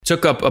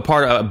took up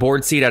a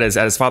board seat at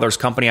his father's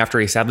company after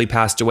he sadly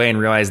passed away and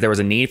realized there was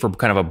a need for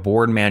kind of a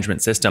board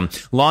management system.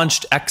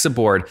 Launched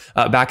Exaboard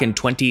back in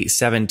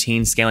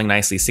 2017, scaling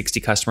nicely, 60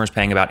 customers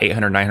paying about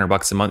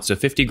 $800-900 a month. So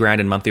 50 grand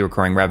in monthly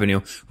recurring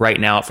revenue right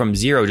now from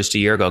zero just a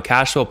year ago.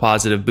 Cash flow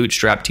positive,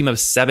 bootstrap, team of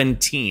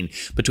 17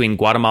 between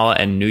Guatemala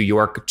and New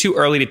York. Too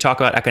early to talk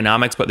about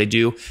economics, but they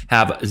do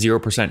have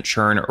 0%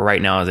 churn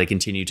right now as they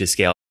continue to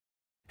scale.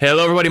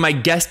 Hello, everybody. My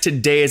guest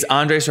today is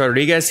Andres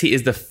Rodriguez. He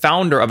is the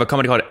founder of a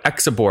company called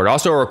Exaboard.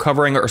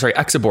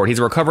 Exaboard. He's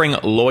a recovering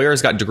lawyer.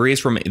 He's got degrees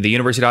from the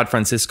Universidad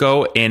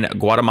Francisco in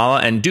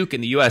Guatemala and Duke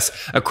in the US,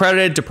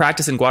 accredited to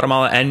practice in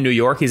Guatemala and New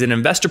York. He's an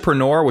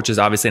investorpreneur, which is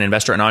obviously an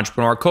investor and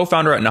entrepreneur,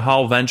 co-founder at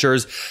Nahal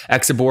Ventures,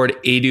 Exaboard,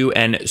 Edu,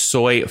 and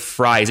Soy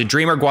Fry. He's a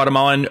dreamer,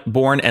 Guatemalan,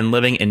 born and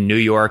living in New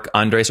York.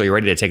 Andres, are you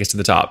ready to take us to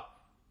the top?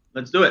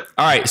 Let's do it.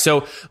 All right.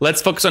 So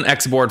let's focus on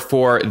Exaboard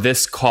for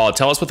this call.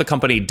 Tell us what the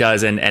company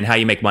does and how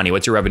you make money.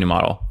 What's your revenue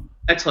model?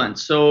 Excellent.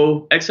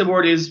 So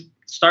Exaboard is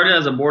started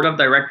as a board of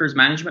directors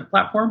management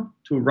platform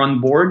to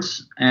run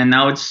boards. And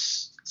now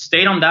it's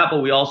stayed on that,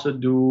 but we also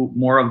do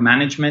more of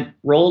management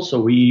roles. So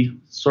we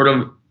sort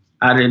of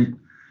added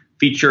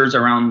features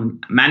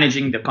around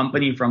managing the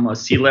company from a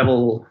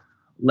C-level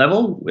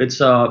level.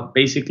 It's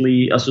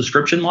basically a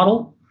subscription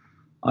model,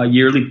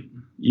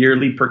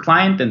 yearly per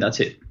client, and that's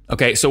it.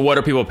 Okay, so what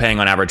are people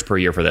paying on average per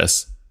year for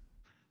this?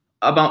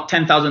 About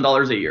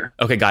 $10,000 a year.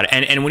 Okay, got it.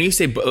 And when you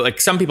say, like,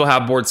 some people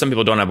have boards, some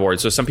people don't have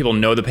boards. So some people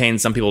know the pain,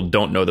 some people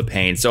don't know the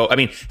pain. So, I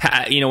mean,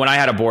 when I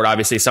had a board,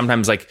 obviously,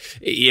 sometimes like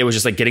it was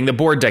just like getting the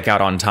board deck out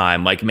on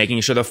time, like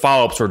making sure the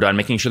follow-ups were done,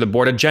 making sure the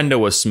board agenda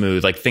was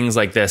smooth, like things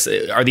like this.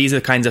 Are these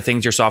the kinds of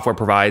things your software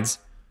provides?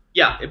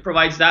 Yeah, it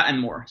provides that and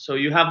more. So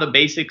you have the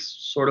basics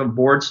sort of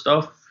board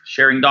stuff,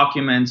 sharing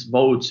documents,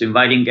 votes,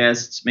 inviting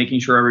guests, making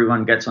sure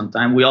everyone gets on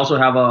time. We also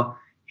have a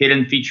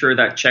hidden feature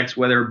that checks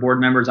whether board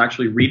members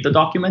actually read the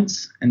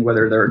documents and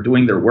whether they're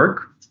doing their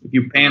work. If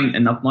you pay them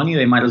enough money,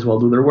 they might as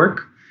well do their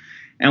work.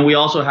 And we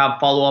also have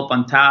follow-up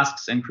on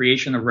tasks and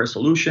creation of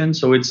resolutions.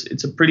 So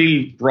it's a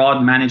pretty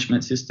broad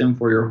management system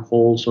for your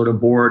whole sort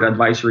of board,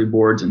 advisory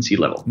boards, and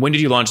C-level. When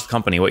did you launch the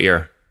company? What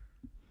year?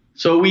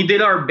 So we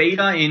did our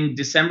beta in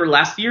December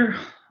last year,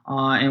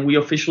 and we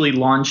officially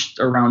launched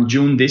around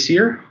June this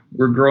year.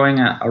 We're growing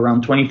at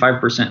around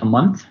 25% a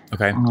month.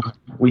 Okay.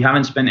 We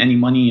haven't spent any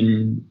money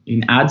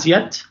in ads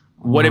yet.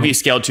 What have you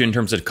scaled to in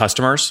terms of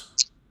customers?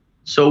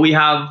 So we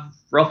have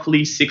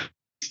roughly 60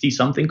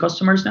 something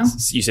customers now.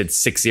 You said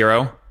 60?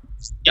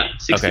 Yeah,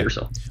 60 okay. or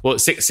so. Well,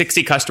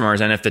 60 customers,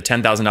 and if the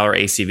 $10,000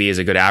 ACV is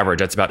a good average,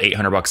 that's about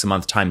 $800 a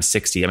month times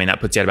 60. I mean, that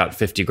puts you at about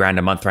 50 grand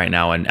a month right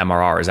now in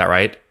MRR. Is that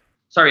right?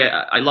 Sorry,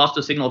 I lost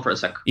the signal for a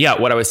sec. Yeah,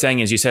 what I was saying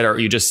is you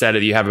just said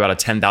that you have about a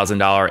 $10,000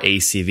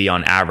 ACV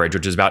on average,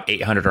 which is about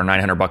 $800 or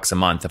 $900 a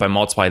month. If I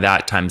multiply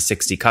that times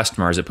 60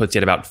 customers, it puts you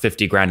at about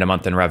 50 grand a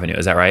month in revenue.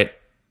 Is that right?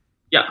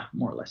 Yeah,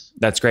 more or less.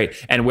 That's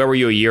great. And where were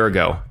you a year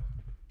ago?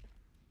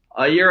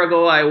 A year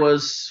ago, I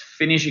was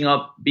finishing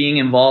up being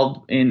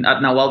involved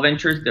at Nahal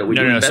Ventures.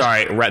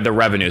 Sorry, the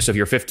revenue. So if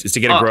you're 50, to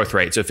get a growth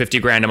rate, so 50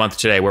 grand a month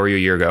today, where were you a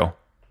year ago?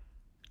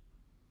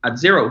 At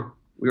zero.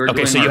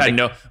 Okay, so you had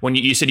when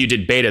you said you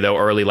did beta though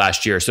early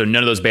last year, so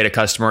none of those beta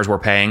customers were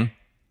paying?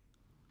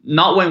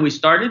 Not when we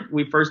started.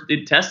 We first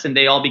did tests and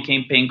they all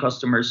became paying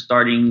customers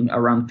starting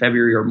around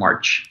February or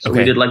March. So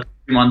we did like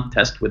a 3-month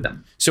test with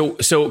them. So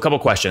a couple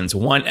questions.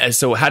 One,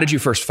 so how did you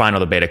first find all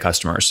the beta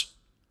customers?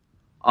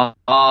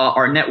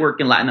 Our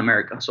network in Latin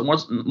America. So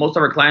most of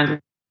our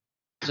clients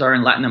are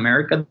in Latin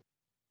America.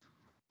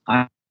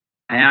 I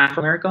am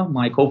from America.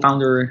 My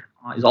co-founder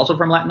is also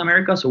from Latin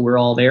America. So we're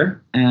all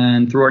there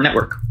and through our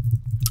network.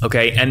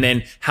 Okay. And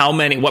then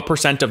what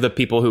percent of the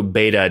people who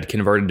betaed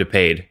converted to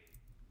paid?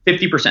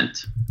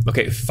 50%.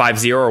 Okay.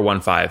 50 or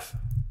 15?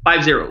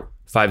 50.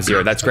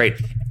 50. That's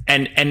great.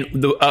 And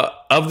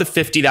of the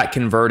 50 that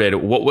converted,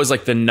 what was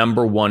like the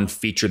number one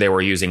feature they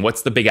were using?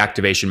 What's the big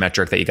activation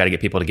metric that you got to get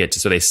people to get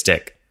to so they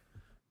stick?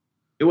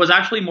 It was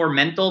actually more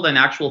mental than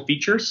actual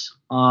features.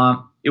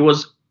 It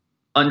was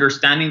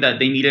understanding that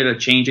they needed a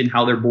change in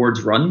how their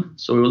boards run.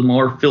 So it was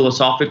more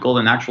philosophical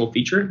than actual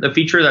feature. The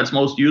feature that's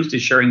most used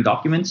is sharing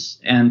documents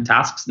and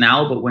tasks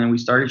now, but when we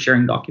started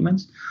sharing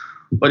documents.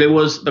 But it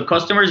was the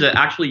customers that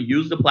actually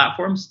used the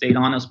platform stayed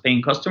on as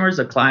paying customers.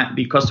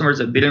 The customers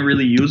that didn't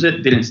really use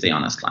it didn't stay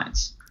on as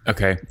clients.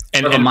 Okay.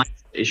 And a mindset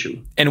issue.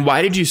 And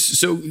why did you,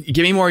 so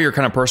give me more of your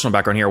kind of personal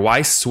background here.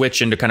 Why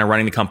switch into kind of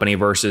running the company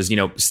versus,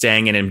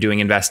 staying in and doing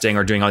investing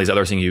or doing all these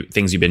other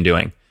things you've been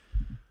doing?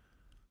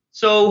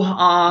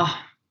 So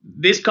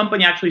this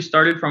company actually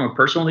started from a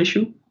personal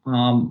issue.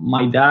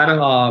 My dad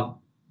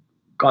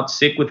got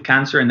sick with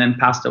cancer and then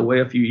passed away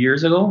a few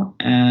years ago.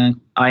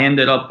 And I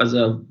ended up as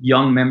a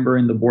young member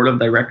in the board of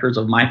directors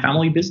of my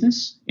family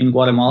business in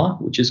Guatemala,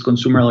 which is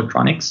consumer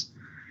electronics.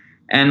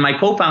 And my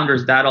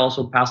co-founder's dad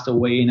also passed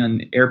away in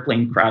an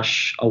airplane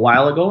crash a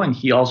while ago. And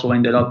he also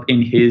ended up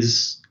in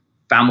his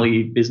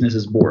family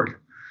business's board.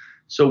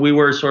 So we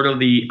were sort of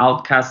the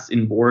outcasts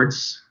in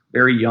boards,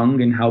 very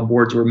young in how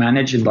boards were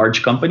managed in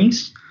large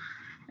companies.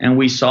 and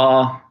we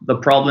saw the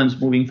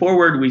problems moving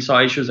forward. We saw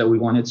issues that we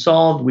wanted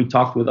solved. We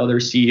talked with other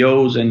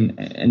CEOs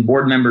and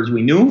board members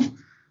we knew.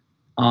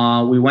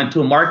 We went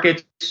to a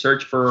market,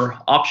 searched for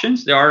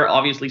options. There are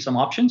obviously some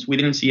options. We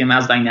didn't see them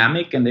as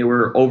dynamic, and they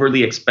were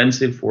overly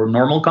expensive for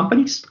normal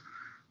companies.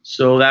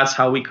 So that's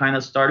how we kind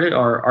of started.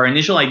 Our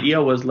initial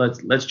idea was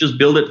let's just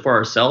build it for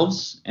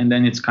ourselves, and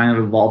then it's kind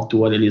of evolved to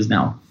what it is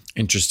now.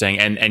 Interesting.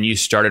 And you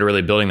started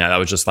really building that. That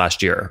was just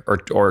last year or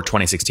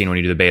 2016 when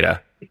you did the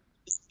beta.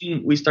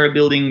 We started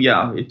building.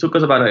 Yeah, it took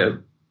us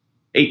about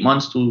 8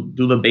 months to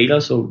do the beta.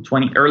 So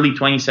early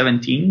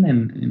 2017,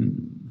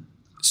 and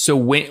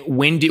so I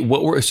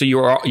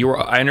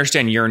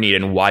understand your need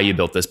and why you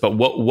built this, but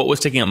what was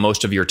taking up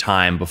most of your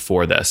time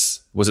before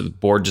this? Was it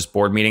board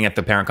meeting at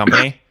the parent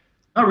company?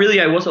 Not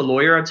really. I was a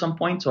lawyer at some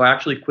point, so I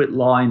actually quit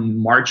law in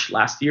March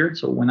last year.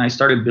 So when I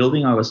started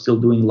building, I was still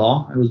doing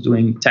law. I was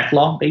doing tech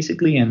law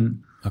basically,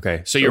 and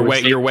okay. So you're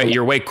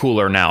way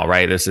cooler now,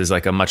 right? This is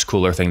like a much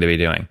cooler thing to be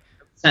doing.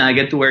 And I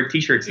get to wear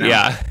t-shirts now.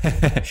 Yeah.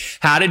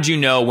 How did you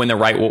know when the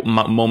right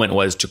moment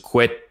was to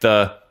quit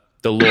the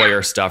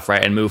lawyer stuff,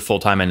 right, and move full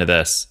time into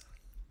this?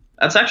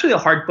 That's actually a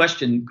hard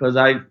question because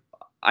I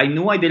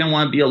knew I didn't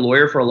want to be a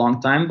lawyer for a long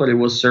time, but it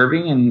was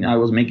serving and I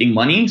was making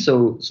money,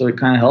 so it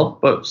kind of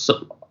helped. But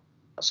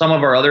some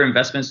of our other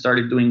investments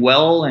started doing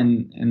well,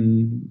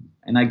 and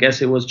I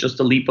guess it was just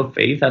a leap of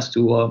faith as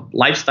to a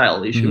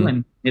lifestyle issue,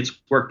 and it's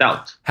worked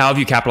out. How have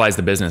you capitalized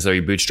the business? Are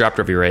you bootstrapped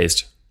or have you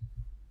raised?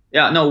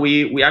 Yeah, no,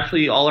 we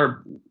actually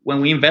when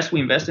we invest,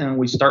 and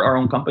we start our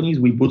own companies,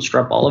 we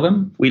bootstrap all of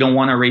them. We don't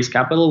want to raise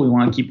capital. We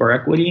want to keep our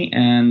equity,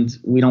 and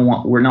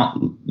we're not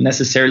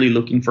necessarily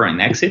looking for an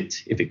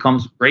exit. If it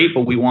comes, great,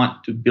 but we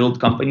want to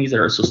build companies that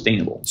are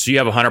sustainable. So you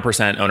have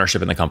 100%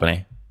 ownership in the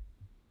company?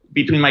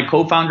 Between my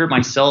co-founder,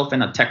 myself,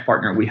 and a tech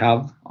partner, we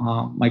have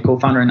my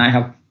co-founder and I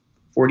have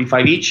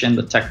 45 each, and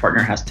the tech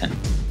partner has 10.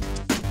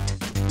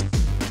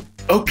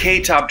 Okay,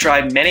 Top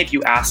Tribe, many of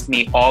you ask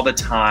me all the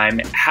time,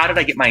 how did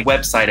I get my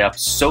website up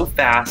so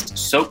fast,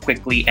 so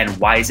quickly, and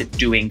why is it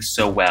doing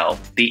so well?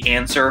 The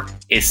answer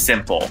is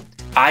simple.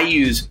 I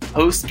use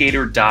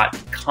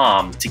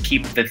HostGator.com to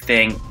keep the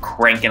thing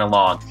cranking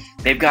along.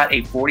 They've got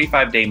a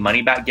 45-day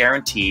money-back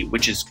guarantee,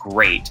 which is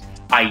great.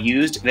 I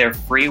used their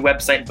free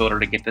website builder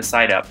to get the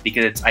site up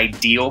because it's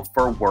ideal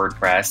for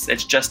WordPress.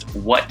 It's just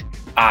what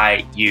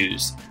I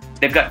use.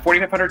 They've got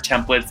 4,500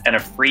 templates and a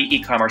free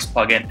e-commerce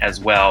plugin as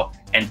well,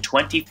 and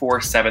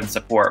 24/7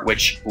 support,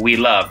 which we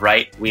love,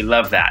 right? We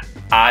love that.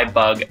 I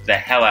bug the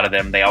hell out of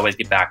them. They always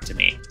get back to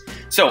me.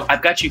 So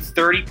I've got you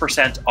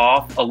 30%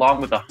 off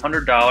along with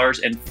 $100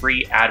 in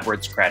free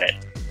AdWords credit.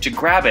 To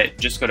grab it,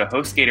 just go to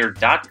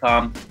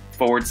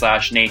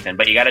HostGator.com/Nathan,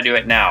 but you got to do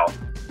it now.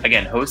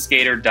 Again,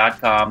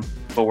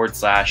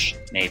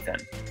 HostGator.com/Nathan.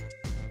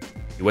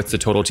 What's the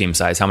total team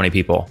size? How many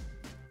people?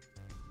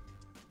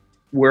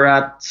 We're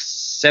at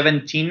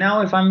 17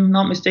 now, if I'm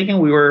not mistaken.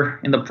 We were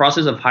in the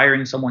process of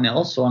hiring someone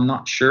else, so I'm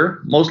not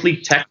sure. Mostly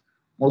tech,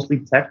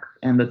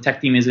 and the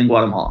tech team is in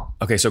Guatemala.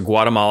 Okay, so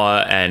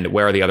Guatemala, and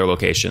where are the other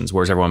locations?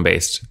 Where's everyone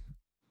based?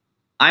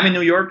 I'm in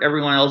New York.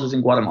 Everyone else is in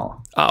Guatemala.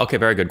 Oh, okay,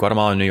 very good.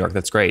 Guatemala and New York.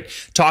 That's great.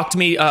 Talk to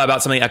me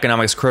about some of the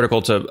economics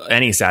critical to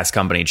any SaaS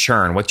company.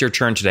 Churn. What's your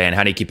churn today, and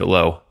how do you keep it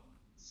low?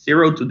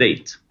 0 to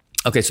date.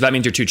 Okay, so that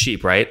means you're too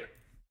cheap, right?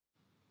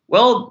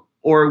 Well,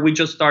 or we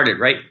just started,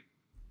 right?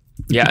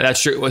 Yeah,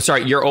 that's true. Well,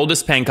 sorry, your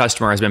oldest paying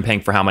customer has been paying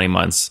for how many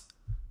months?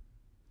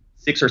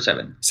 6 or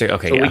 7.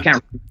 Okay, so yeah. We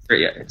can't.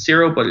 It's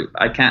 0, but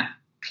I can't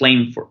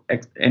claim for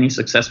any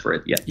success for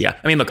it yet. Yeah,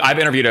 I mean, look, I've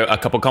interviewed a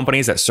couple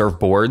companies that serve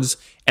boards,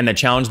 and the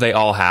challenge they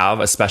all have,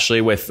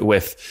 especially with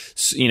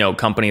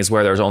companies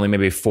where there's only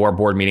maybe 4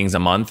 board meetings a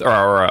month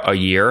or a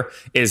year,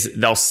 is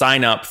they'll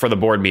sign up for the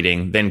board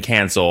meeting, then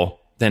cancel,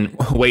 then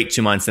wait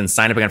 2 months, then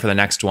sign up again for the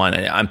next one.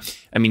 I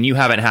mean, you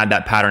haven't had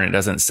that pattern, it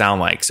doesn't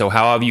sound like. So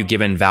how have you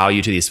given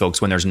value to these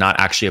folks when there's not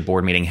actually a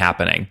board meeting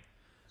happening?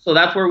 So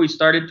that's where we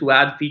started to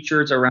add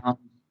features around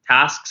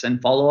tasks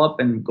and follow-up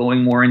and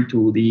going more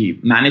into the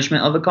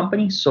management of the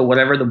company. So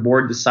whatever the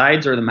board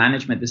decides or the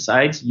management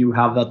decides, you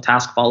have the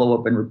task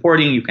follow-up and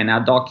reporting. You can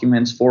add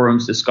documents,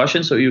 forums,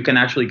 discussions, so you can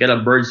actually get a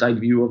bird's eye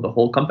view of the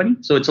whole company.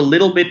 So it's a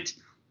little bit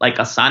like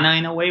Asana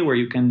in a way, where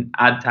you can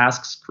add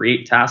tasks,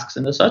 create tasks,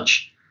 and the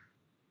such.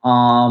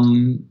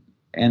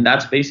 And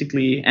that's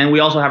basically, and we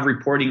also have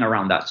reporting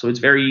around that. So it's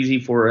very easy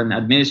for an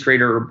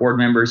administrator or board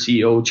member,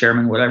 CEO,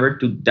 chairman, whatever,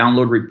 to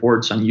download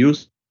reports on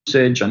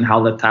usage, on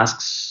how the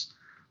tasks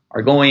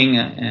are going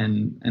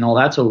and all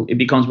that. So it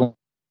becomes more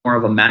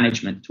of a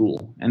management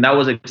tool. And that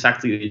was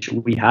exactly the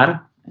issue we had.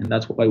 And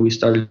that's why we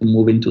started to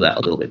move into that a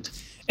little bit.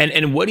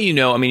 And what do you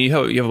know? I mean, you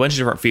have a bunch of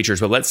different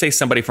features, but let's say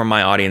somebody from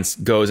my audience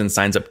goes and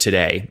signs up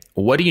today.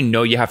 What do you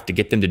know you have to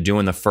get them to do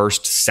in the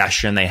first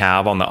session they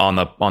have on the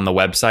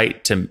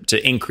website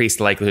to increase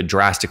the likelihood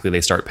drastically they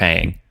start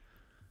paying?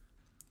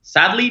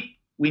 Sadly,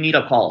 we need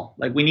a call.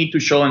 Like, we need to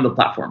show them the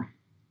platform.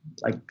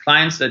 Like,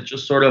 clients that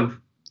just sort of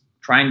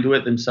try and do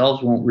it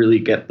themselves won't really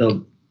get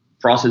the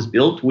process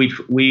built.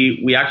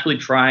 We actually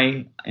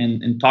try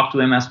and talk to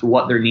them as to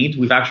what their needs.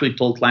 We've actually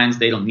told clients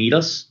they don't need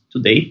us to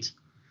date.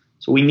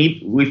 So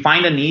we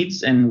find the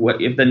needs, and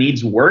if the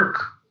needs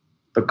work,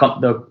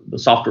 the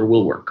software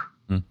will work.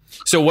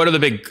 So what are the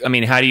big,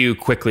 how do you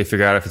quickly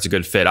figure out if it's a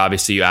good fit?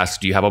 Obviously you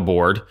asked, do you have a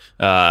board?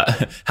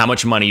 How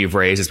much money you've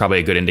raised is probably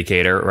a good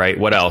indicator, right?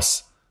 What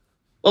else?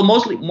 Well,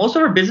 most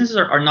of our businesses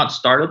are not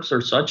startups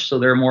or such. So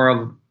they're more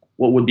of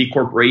what would be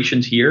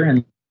corporations here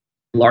and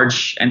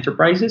large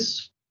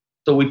enterprises.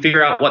 So we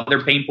figure out what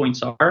their pain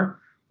points are.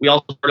 We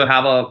also sort of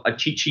have a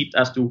cheat sheet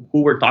as to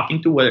who we're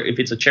talking to, whether if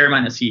it's a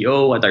chairman, a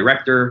CEO, a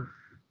director,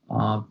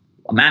 a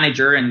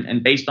manager,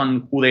 and based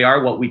on who they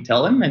are, what we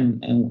tell them,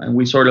 and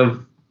we sort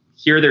of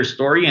hear their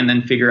story and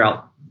then figure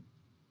out.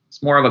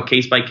 It's more of a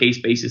case-by-case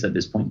basis at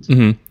this point.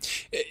 Mm-hmm.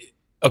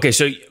 Okay,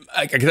 so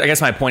I guess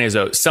my point is,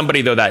 though,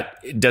 somebody though that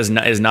is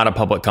not a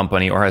public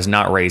company or has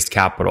not raised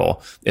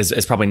capital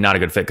is probably not a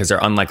good fit because they're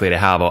unlikely to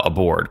have a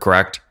board,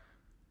 correct?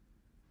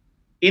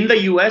 In the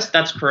US,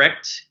 that's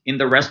correct. In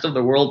the rest of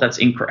the world, that's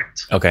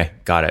incorrect. Okay,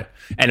 got it.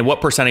 And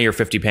what percent of your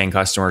 50 paying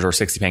customers or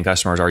 60 paying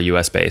customers are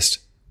US based?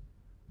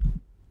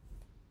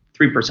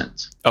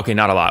 3%. Okay,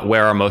 not a lot.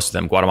 Where are most of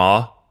them?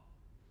 Guatemala,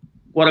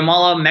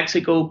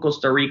 Mexico,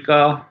 Costa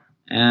Rica,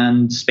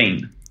 and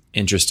Spain.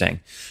 Interesting.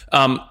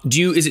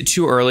 Is it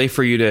too early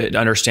for you to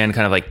understand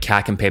kind of like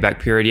CAC and payback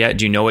period yet?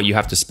 Do you know what you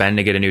have to spend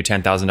to get a new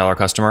 $10,000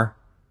 customer?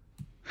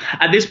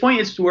 At this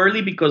point, it's too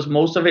early because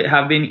most of it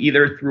have been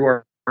either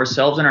through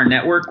ourselves and our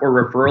network or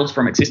referrals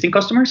from existing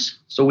customers.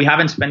 So we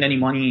haven't spent any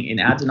money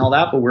in ads and all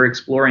that, but we're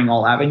exploring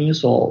all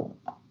avenues. So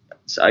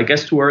I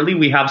guess too early.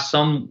 We have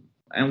some,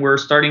 and we're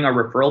starting a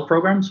referral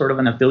program, sort of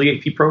an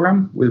affiliate fee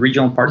program with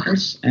regional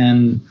partners.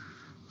 And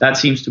that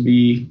seems to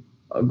be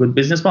a good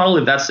business model.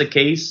 If that's the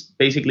case,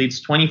 basically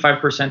it's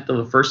 25% of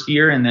the first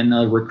year and then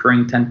a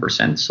recurring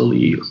 10%. So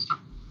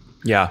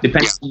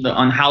depends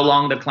on how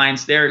long the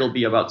client's there, it'll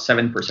be about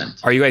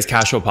 7%. Are you guys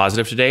cash flow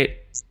positive to date?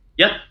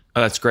 Yep. Oh,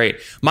 that's great.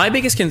 My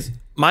biggest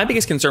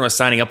concern with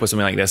signing up with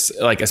something like this,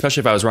 like especially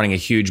if I was running a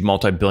huge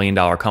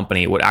multi-billion-dollar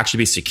company, would actually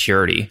be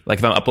security. Like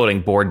if I'm uploading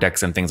board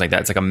decks and things like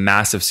that, it's like a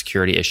massive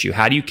security issue.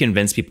 How do you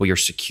convince people you're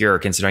secure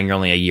considering you're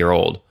only a year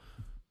old?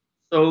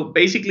 So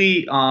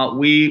basically,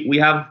 we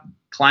have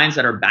clients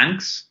that are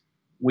banks.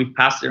 We've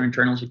passed their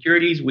internal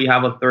securities. We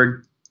have a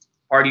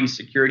third-party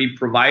security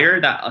provider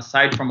that,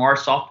 aside from our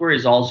software,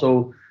 is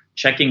also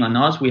checking on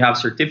us. We have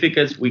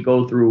certificates. We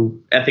go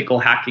through ethical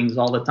hackings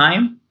all the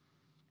time,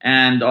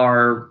 and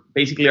our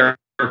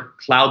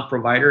cloud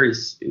provider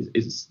is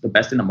the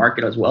best in the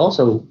market as well.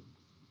 So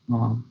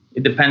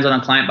it depends on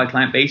a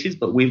client-by-client basis,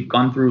 but we've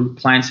gone through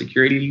client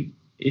security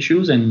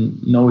issues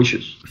and no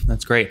issues.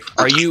 That's great.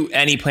 Are you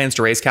any plans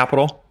to raise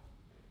capital?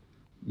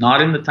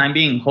 Not in the time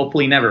being.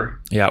 Hopefully never.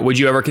 Yeah. Would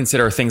you ever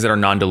consider things that are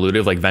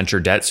non-dilutive, like venture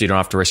debt, so you don't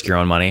have to risk your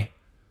own money?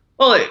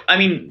 Well,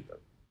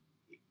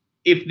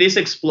 if this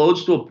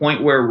explodes to a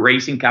point where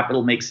raising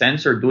capital makes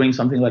sense or doing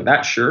something like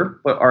that, sure.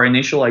 But our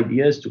initial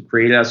idea is to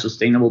create a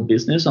sustainable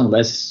business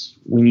unless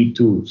we need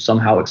to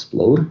somehow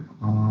explode.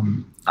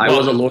 I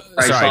was a lawyer.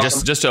 Sorry,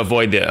 just to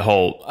avoid the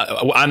whole,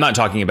 I'm not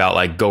talking about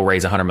like go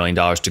raise $100 million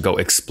to go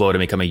explode and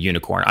become a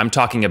unicorn. I'm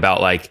talking about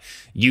like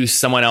use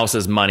someone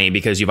else's money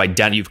because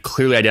you've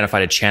clearly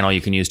identified a channel you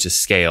can use to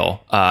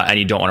scale, and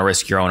you don't want to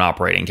risk your own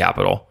operating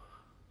capital.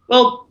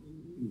 Well,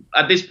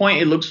 at this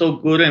point, it looks so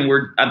good, and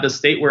we're at the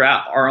state we're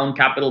at. Our own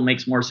capital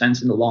makes more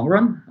sense in the long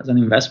run as an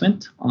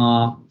investment.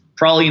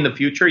 Probably in the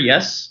future,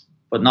 yes,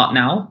 but not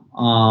now.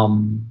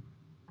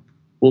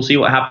 We'll see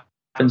what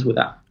happens with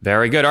that.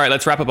 Very good. All right,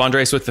 let's wrap up,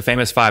 Andres, with the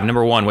famous 5.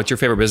 Number 1, what's your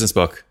favorite business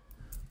book?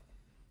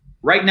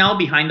 Right now,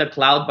 Behind the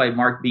Cloud by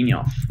Mark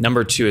Benioff.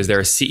 Number 2, is there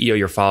a CEO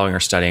you're following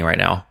or studying right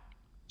now?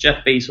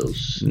 Jeff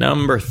Bezos.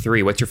 Number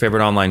 3, what's your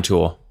favorite online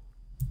tool?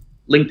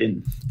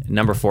 LinkedIn.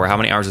 Number 4, how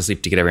many hours of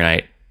sleep do you get every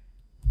night?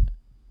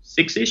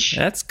 6-ish.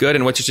 That's good.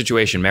 And what's your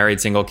situation? Married,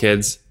 single,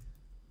 kids?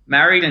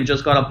 Married and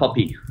just got a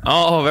puppy.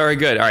 Oh, very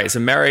good. All right, so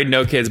married,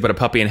 no kids, but a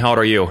puppy. And how old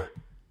are you?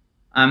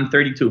 I'm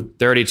 32.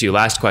 32.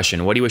 Last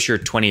question. What do you wish your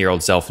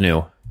 20-year-old self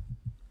knew?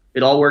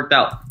 It all worked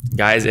out.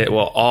 Guys, it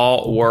will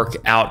all work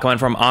out. Coming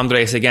from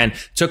Andres again,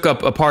 took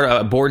up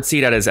a board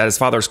seat at his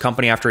father's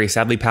company after he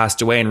sadly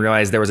passed away and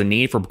realized there was a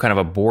need for kind of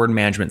a board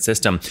management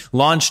system.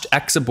 Launched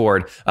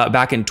Exaboard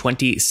back in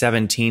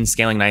 2017,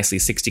 scaling nicely,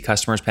 60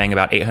 customers paying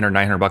about $800,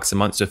 $900 a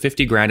month. So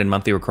 $50,000 in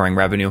monthly recurring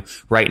revenue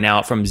right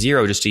now from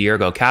zero just a year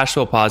ago. Cash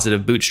flow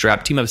positive,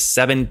 bootstrap, team of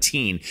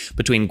 17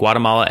 between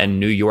Guatemala and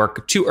New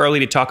York. Too early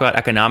to talk about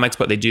economics,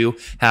 but they do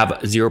have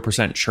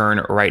 0%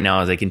 churn right now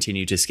as they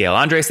continue to scale.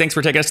 Andres, thanks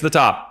for taking us to the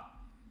top.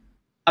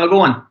 Have a good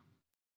one.